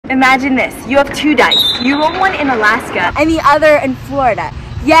Imagine this, you have two dice. You roll one in Alaska and the other in Florida,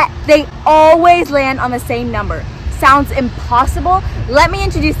 yet they always land on the same number. Sounds impossible? Let me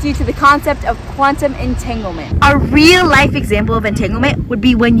introduce you to the concept of quantum entanglement. A real life example of entanglement would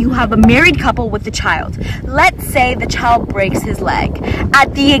be when you have a married couple with a child. Let's say the child breaks his leg.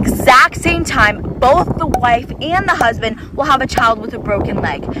 At the exact same time, both the wife and the husband will have a child with a broken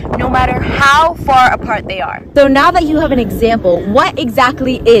leg, no matter how far apart they are. So now that you have an example, what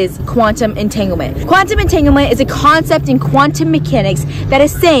exactly is quantum entanglement? Quantum entanglement is a concept in quantum mechanics that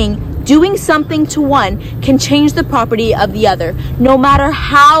is saying doing something to one can change the property of the other, no matter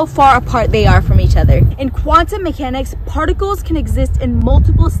how far apart they are from each other. In quantum mechanics, particles can exist in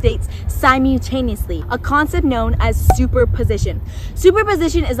multiple states simultaneously, a concept known as superposition.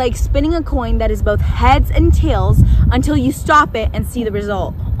 Superposition is like spinning a coin that is both heads and tails until you stop it and see the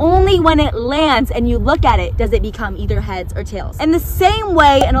result. Only when it lands and you look at it does it become either heads or tails. In the same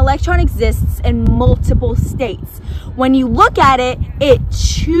way, an electron exists in multiple states. When you look at it, it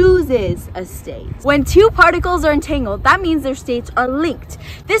chooses a state. When two particles are entangled, that means their states are linked.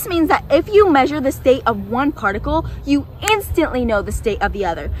 This means that if you measure the state of one particle, you instantly know the state of the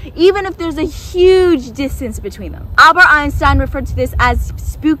other, even if there's a huge distance between them. Albert Einstein referred to this as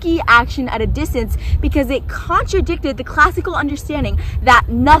spooky action at a distance because it contradicted the classical understanding that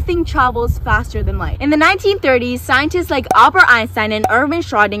nothing travels faster than light. In the 1930s, scientists like Albert Einstein and Erwin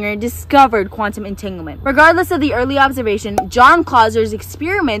Schrödinger discovered quantum entanglement. Regardless of the early observation, John Clauser's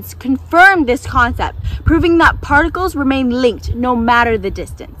experiments confirmed this concept, proving that particles remain linked no matter the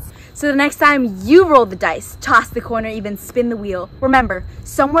distance. So the next time you roll the dice, toss the coin, or even spin the wheel, remember,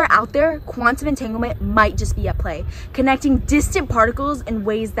 somewhere out there, quantum entanglement might just be at play, connecting distant particles in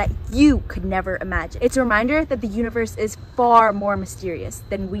ways that you could never imagine. It's a reminder that the universe is far more mysterious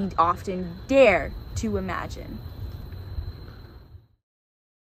than we often dare to imagine.